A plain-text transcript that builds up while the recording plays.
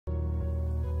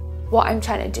What I'm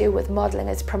trying to do with modelling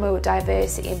is promote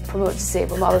diversity and promote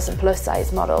disabled models and plus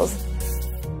size models.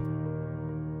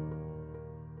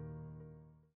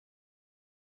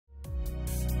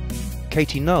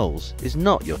 Katie Knowles is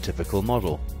not your typical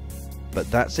model,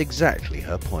 but that's exactly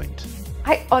her point.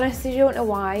 I honestly don't know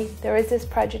why there is this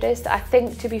prejudice. I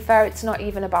think, to be fair, it's not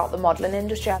even about the modelling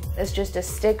industry. There's just a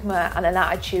stigma and an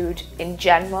attitude in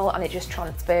general, and it just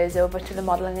transfers over to the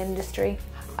modelling industry.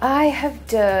 I have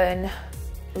done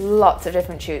lots of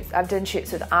different shoots. I've done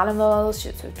shoots with animals,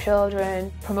 shoots with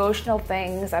children, promotional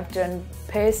things. I've done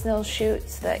personal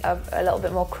shoots that are a little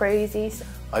bit more crazy.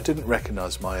 I didn't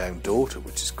recognise my own daughter,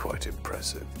 which is quite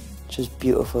impressive. She's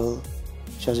beautiful.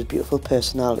 She has a beautiful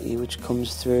personality which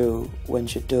comes through when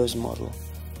she does model.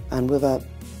 And with her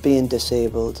being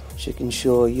disabled, she can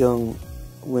show young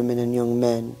women and young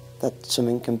men that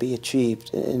something can be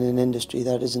achieved in an industry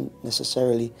that isn't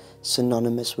necessarily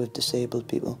synonymous with disabled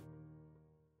people.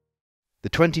 The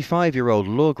 25-year-old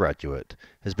law graduate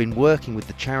has been working with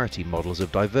the charity Models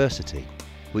of Diversity,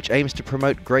 which aims to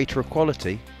promote greater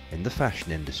equality in the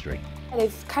fashion industry.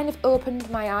 They've kind of opened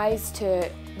my eyes to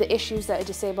the issues that a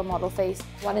disabled model face.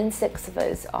 1 in 6 of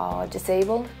us are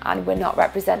disabled and we're not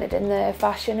represented in the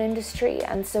fashion industry,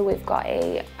 and so we've got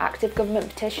an active government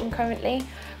petition currently,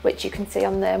 which you can see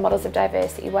on the Models of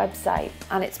Diversity website,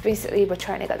 and it's basically we're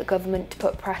trying to get the government to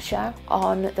put pressure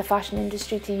on the fashion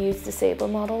industry to use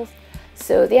disabled models.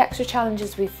 So the extra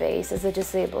challenges we face as a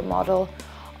disabled model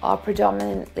are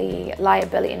predominantly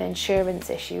liability and insurance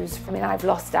issues. I mean, I've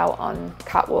lost out on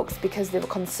catwalks because they were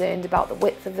concerned about the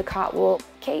width of the catwalk.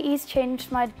 Katie's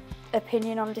changed my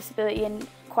opinion on disability in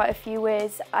quite a few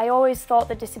ways. I always thought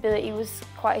that disability was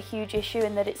quite a huge issue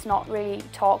and that it's not really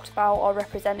talked about or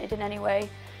represented in any way.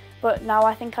 But now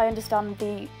I think I understand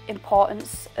the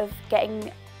importance of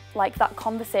getting that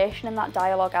conversation and that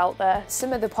dialogue out there.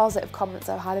 Some of the positive comments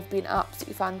I've had have been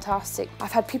absolutely fantastic.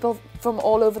 I've had people from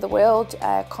all over the world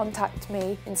contact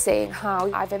me and saying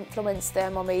how I've influenced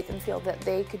them or made them feel that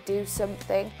they could do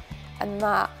something, and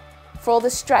that, for all the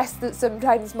stress that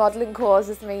sometimes modelling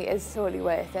causes me, is totally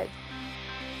worth it.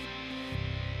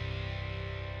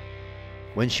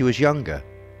 When she was younger,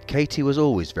 Katie was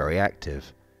always very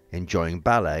active, enjoying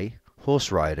ballet, horse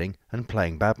riding and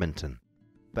playing badminton.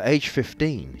 But at age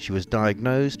 15, she was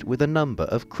diagnosed with a number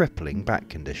of crippling back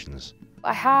conditions.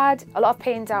 I had a lot of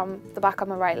pain down the back of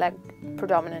my right leg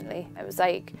predominantly. It was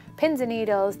like pins and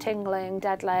needles, tingling,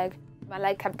 dead leg. My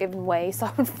leg kept giving way, so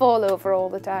I would fall over all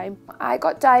the time. I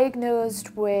got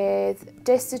diagnosed with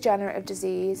degenerative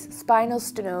disease, spinal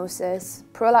stenosis,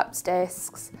 prolapsed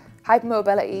discs,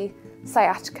 hypermobility,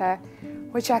 sciatica,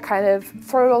 which I kind of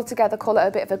throw all together, call it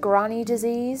a bit of a granny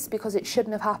disease, because it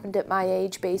shouldn't have happened at my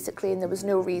age basically, and there was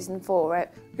no reason for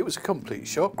it. It was a complete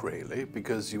shock really,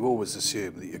 because you always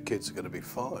assume that your kids are going to be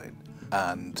fine.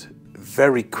 And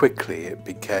very quickly it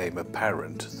became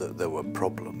apparent that there were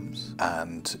problems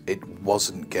and it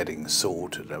wasn't getting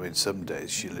sorted. I mean, some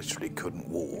days she literally couldn't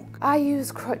walk. I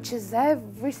use crutches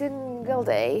every single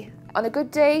day. On a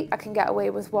good day, I can get away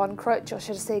with 1 crutch, or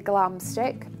should I say glam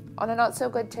stick. On a not so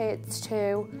good day, it's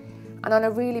 2. And on a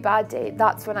really bad day,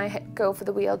 that's when I go for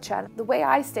the wheelchair. The way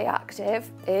I stay active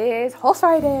is horse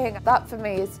riding. That for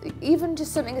me is even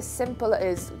just something as simple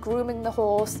as grooming the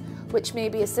horse, which may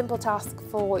be a simple task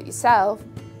for yourself,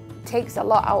 takes a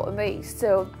lot out of me.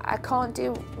 So I can't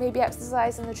do maybe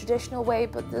exercise in the traditional way,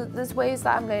 but there's ways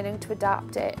that I'm learning to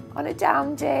adapt it. On a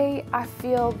down day, I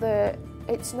feel that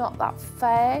it's not that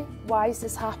fair. Why has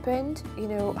this happened? You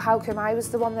know, how come I was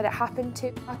the one that it happened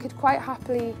to? I could quite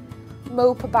happily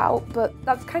mope about, but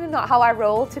that's kind of not how I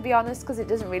roll, to be honest, because it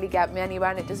doesn't really get me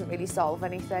anywhere and it doesn't really solve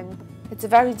anything. It's a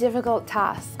very difficult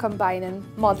task combining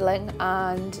modelling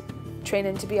and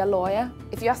training to be a lawyer.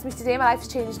 If you ask me today, my life's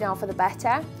changed now for the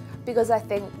better, because I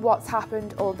think what's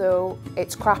happened, although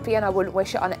it's crappy and I wouldn't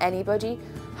wish it on anybody,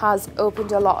 has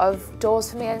opened a lot of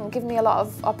doors for me and given me a lot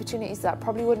of opportunities that I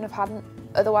probably wouldn't have had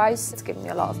otherwise. It's given me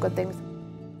a lot of good things.